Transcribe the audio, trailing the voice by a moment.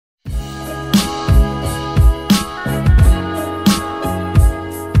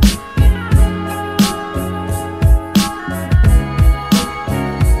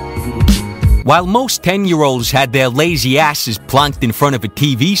While most 10-year-olds had their lazy asses plonked in front of a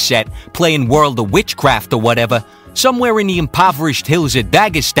TV set playing World of Witchcraft or whatever, somewhere in the impoverished hills of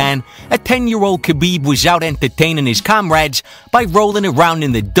Dagestan, a 10-year-old Khabib was out entertaining his comrades by rolling around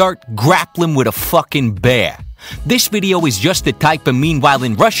in the dirt, grappling with a fucking bear. This video is just the type of meanwhile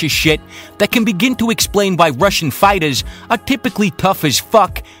in Russia shit that can begin to explain why Russian fighters are typically tough as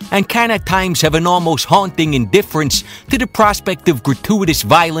fuck and can at times have an almost haunting indifference to the prospect of gratuitous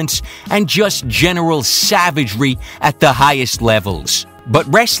violence and just general savagery at the highest levels.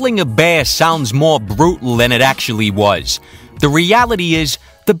 But wrestling a bear sounds more brutal than it actually was. The reality is,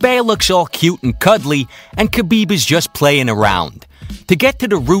 the bear looks all cute and cuddly, and Khabib is just playing around. To get to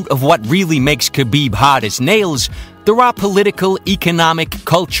the root of what really makes Khabib hard as nails, there are political, economic,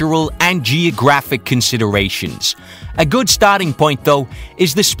 cultural, and geographic considerations. A good starting point, though,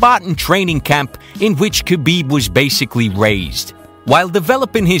 is the Spartan training camp in which Khabib was basically raised. While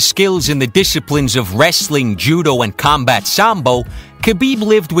developing his skills in the disciplines of wrestling, judo, and combat sambo, Khabib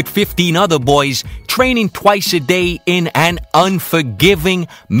lived with 15 other boys, training twice a day in an unforgiving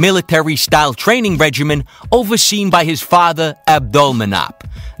military-style training regimen overseen by his father, Abdulmanap.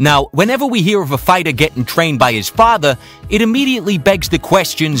 Now, whenever we hear of a fighter getting trained by his father, it immediately begs the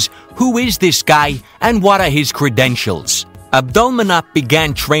questions, who is this guy and what are his credentials? Abdulmanap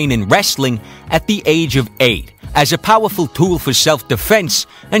began training wrestling at the age of 8 as a powerful tool for self-defense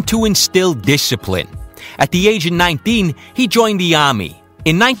and to instill discipline. At the age of 19, he joined the army.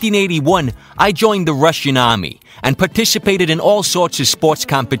 In 1981, I joined the Russian army and participated in all sorts of sports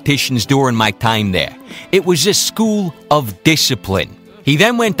competitions during my time there. It was a school of discipline. He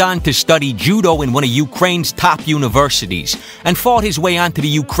then went on to study judo in one of Ukraine's top universities and fought his way onto the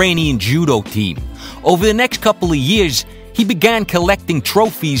Ukrainian judo team. Over the next couple of years, he began collecting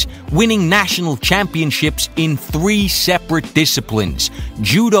trophies, winning national championships in 3 separate disciplines: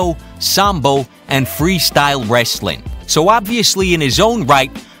 judo, sambo, and freestyle wrestling. So obviously in his own right,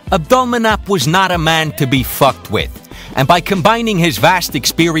 Abdulmanap was not a man to be fucked with. And by combining his vast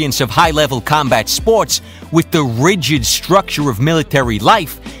experience of high-level combat sports with the rigid structure of military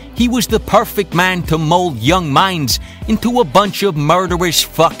life, he was the perfect man to mold young minds into a bunch of murderous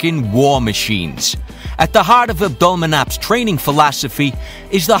fucking war machines. At the heart of Abdulmanap's training philosophy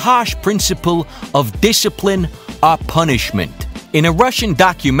is the harsh principle of discipline or punishment. In a Russian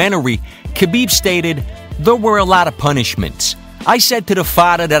documentary, Khabib stated, "There were a lot of punishments. I said to the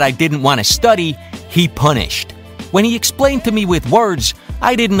father that I didn't want to study, he punished. When he explained to me with words,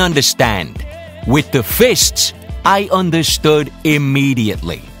 I didn't understand. With the fists, I understood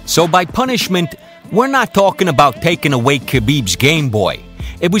immediately." So by punishment, we're not talking about taking away Khabib's Game Boy.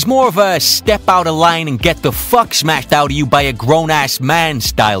 It was more of a step out of line and get the fuck smashed out of you by a grown-ass man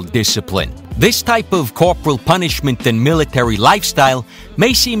style discipline. This type of corporal punishment and military lifestyle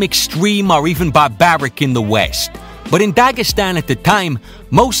may seem extreme or even barbaric in the West. But in Dagestan at the time,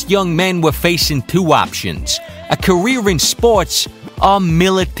 most young men were facing 2 options: a career in sports or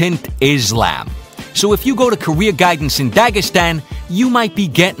militant Islam. So if you go to career guidance in Dagestan, you might be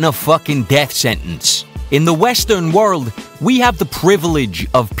getting a fucking death sentence. In the Western world, we have the privilege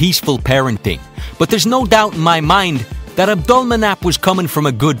of peaceful parenting, but there's no doubt in my mind that Abdulmanap was coming from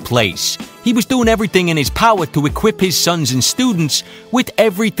a good place. He was doing everything in his power to equip his sons and students with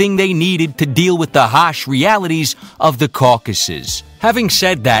everything they needed to deal with the harsh realities of the Caucasus. Having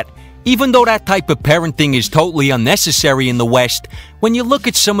said that, even though that type of parenting is totally unnecessary in the West, when you look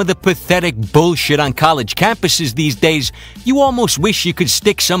at some of the pathetic bullshit on college campuses these days, you almost wish you could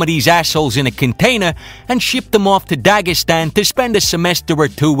stick some of these assholes in a container and ship them off to Dagestan to spend a semester or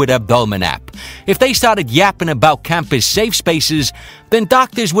 2 with Abdulmanap. If they started yapping about campus safe spaces, then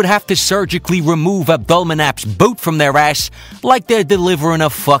doctors would have to surgically remove Abdulmanap's boot from their ass like they're delivering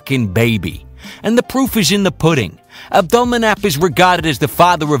a fucking baby. And the proof is in the pudding. Abdulmanap is regarded as the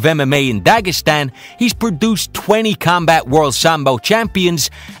father of MMA in Dagestan. He's produced 20 Combat World Sambo champions,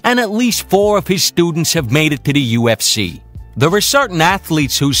 and at least 4 of his students have made it to the UFC. There are certain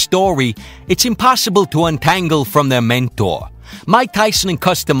athletes whose story it's impossible to untangle from their mentor. Mike Tyson and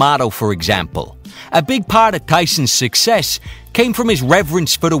Cus D'Amato, for example. A big part of Tyson's success came from his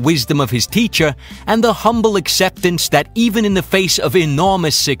reverence for the wisdom of his teacher and the humble acceptance that even in the face of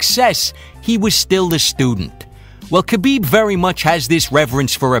enormous success, he was still the student. Well, Khabib very much has this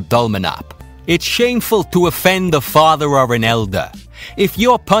reverence for Abdulmanap. It's shameful to offend the father or an elder. If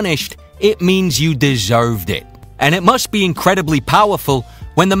you're punished, it means you deserved it. And it must be incredibly powerful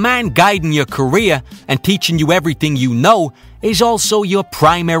when the man guiding your career and teaching you everything you know is also your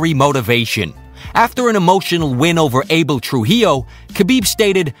primary motivation. After an emotional win over Abel Trujillo, Khabib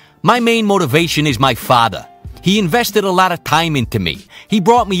stated, "My main motivation is my father. He invested a lot of time into me. He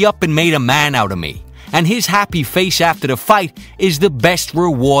brought me up and made a man out of me. And his happy face after the fight is the best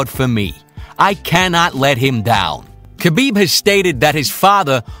reward for me. I cannot let him down. Khabib has stated that his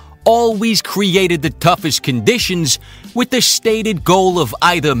father always created the toughest conditions with the stated goal of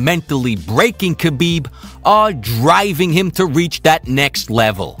either mentally breaking Khabib or driving him to reach that next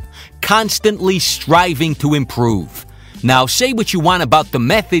level, constantly striving to improve. Now, say what you want about the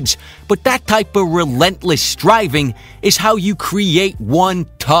methods, but that type of relentless striving is how you create one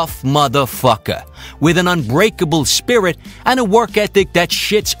tough motherfucker with an unbreakable spirit and a work ethic that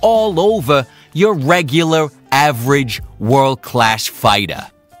shits all over your regular, average, world-class fighter.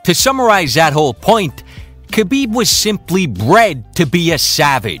 To summarize that whole point, Khabib was simply bred to be a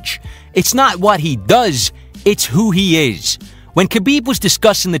savage. It's not what he does, it's who he is. When Khabib was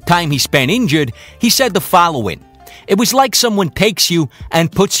discussing the time he spent injured, he said the following: "It was like someone takes you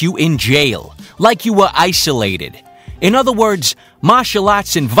and puts you in jail, like you were isolated." In other words, martial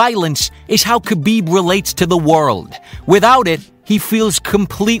arts and violence is how Khabib relates to the world. Without it, he feels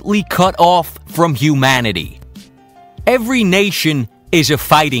completely cut off from humanity. Every nation is a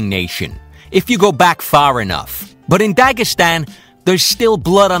fighting nation, if you go back far enough. But in Dagestan, there's still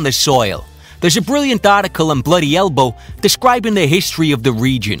blood on the soil. There's a brilliant article on Bloody Elbow describing the history of the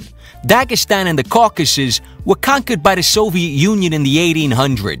region. Dagestan and the Caucasus were conquered by the Soviet Union in the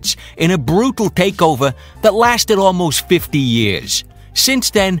 1800s in a brutal takeover that lasted almost 50 years. Since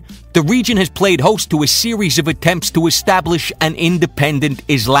then, the region has played host to a series of attempts to establish an independent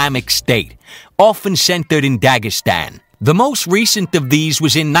Islamic state, often centered in Dagestan. The most recent of these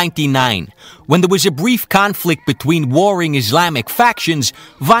was in 1999, when there was a brief conflict between warring Islamic factions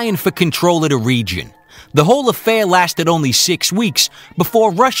vying for control of the region. The whole affair lasted only 6 weeks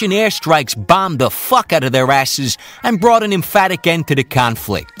before Russian airstrikes bombed the fuck out of their asses and brought an emphatic end to the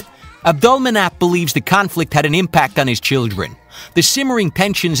conflict. Abdulmanap believes the conflict had an impact on his children. The simmering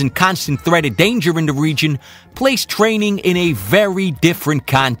tensions and constant threat of danger in the region placed training in a very different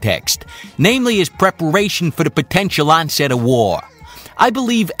context, namely as preparation for the potential onset of war. I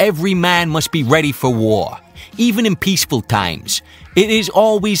believe every man must be ready for war, even in peaceful times. It is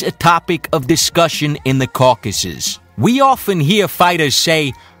always a topic of discussion in the Caucasus. We often hear fighters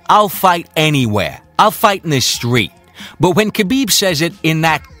say, "I'll fight anywhere. I'll fight in the street." But when Khabib says it in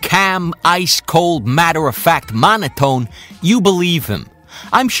that calm, ice-cold, matter-of-fact monotone, you believe him.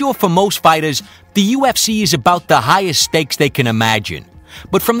 I'm sure for most fighters, the UFC is about the highest stakes they can imagine.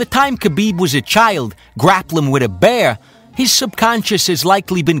 But from the time Khabib was a child, grappling with a bear, his subconscious has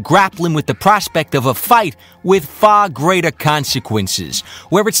likely been grappling with the prospect of a fight with far greater consequences,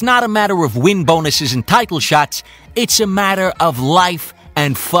 where it's not a matter of win bonuses and title shots, it's a matter of life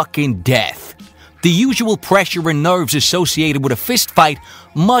and fucking death. The usual pressure and nerves associated with a fist fight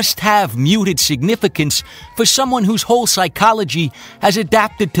must have muted significance for someone whose whole psychology has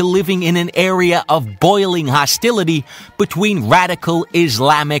adapted to living in an area of boiling hostility between radical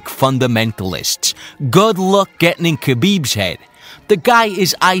Islamic fundamentalists. Good luck getting in Khabib's head. The guy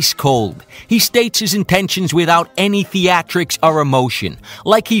is ice cold. He states his intentions without any theatrics or emotion,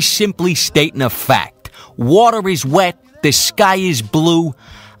 like he's simply stating a fact. Water is wet, the sky is blue.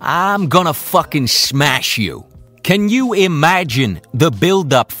 I'm gonna fucking smash you. Can you imagine the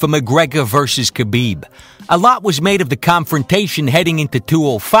build-up for McGregor versus Khabib? A lot was made of the confrontation heading into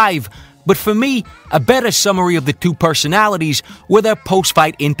 205, but for me, a better summary of the two personalities were their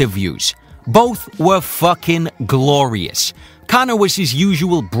post-fight interviews. Both were fucking glorious. Conor was his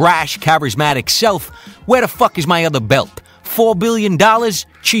usual brash, charismatic self. Where the fuck is my other belt? $4 billion?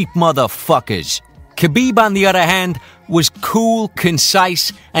 Cheap motherfuckers. Khabib, on the other hand, was cool,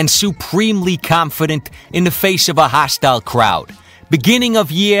 concise, and supremely confident in the face of a hostile crowd. Beginning of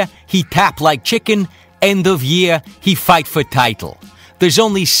year, he tap like chicken. End of year, he fight for title. There's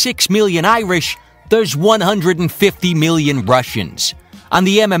only 6 million Irish. There's 150 million Russians. On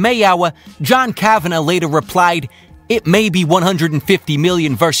the MMA Hour, John Kavanagh later replied, "It may be 150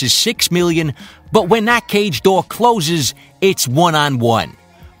 million versus 6 million, but when that cage door closes, it's one-on-one."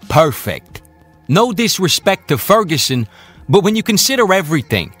 Perfect. No disrespect to Ferguson, but when you consider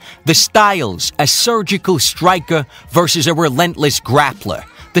everything, the styles, a surgical striker versus a relentless grappler,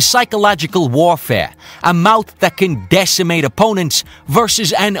 the psychological warfare, a mouth that can decimate opponents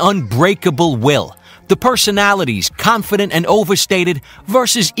versus an unbreakable will, the personalities, confident and overstated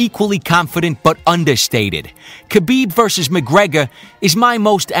versus equally confident but understated. Khabib versus McGregor is my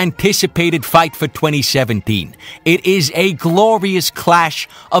most anticipated fight for 2017. It is a glorious clash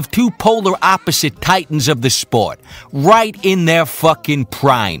of two polar opposite titans of the sport, right in their fucking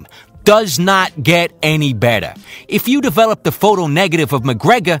prime. does not get any better. If you developed a photo negative of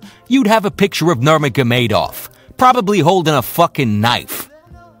McGregor, you'd have a picture of Nurmagomedov, probably holding a fucking knife.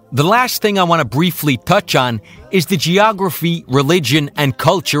 The last thing I want to briefly touch on is the geography, religion, and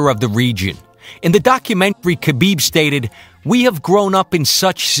culture of the region. In the documentary, Khabib stated, "We have grown up in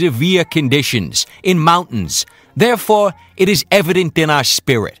such severe conditions, in mountains. Therefore, it is evident in our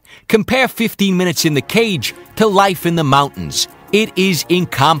spirit. Compare 15 minutes in the cage to life in the mountains. It is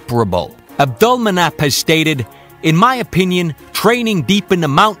incomparable." Abdulmanap has stated, "In my opinion, training deep in the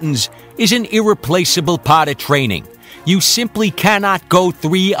mountains is an irreplaceable part of training. You simply cannot go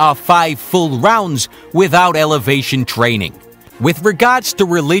 3 or 5 full rounds without elevation training." With regards to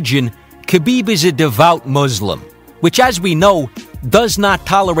religion, Khabib is a devout Muslim, which, as we know, does not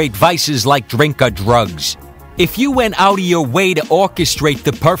tolerate vices like drink or drugs. If you went out of your way to orchestrate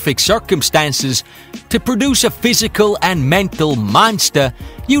the perfect circumstances to produce a physical and mental monster,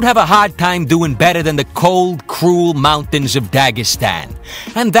 you'd have a hard time doing better than the cold, cruel mountains of Dagestan.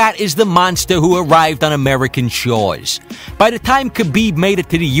 And that is the monster who arrived on American shores. By the time Khabib made it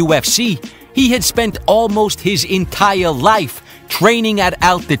to the UFC, he had spent almost his entire life training at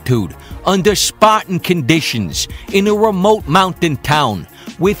altitude, under Spartan conditions, in a remote mountain town,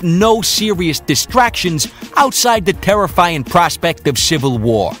 with no serious distractions outside the terrifying prospect of civil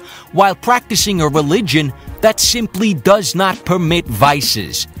war, while practicing a religion that simply does not permit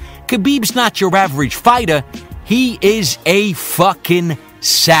vices. Khabib's not your average fighter, he is a fucking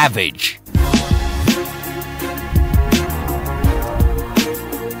savage.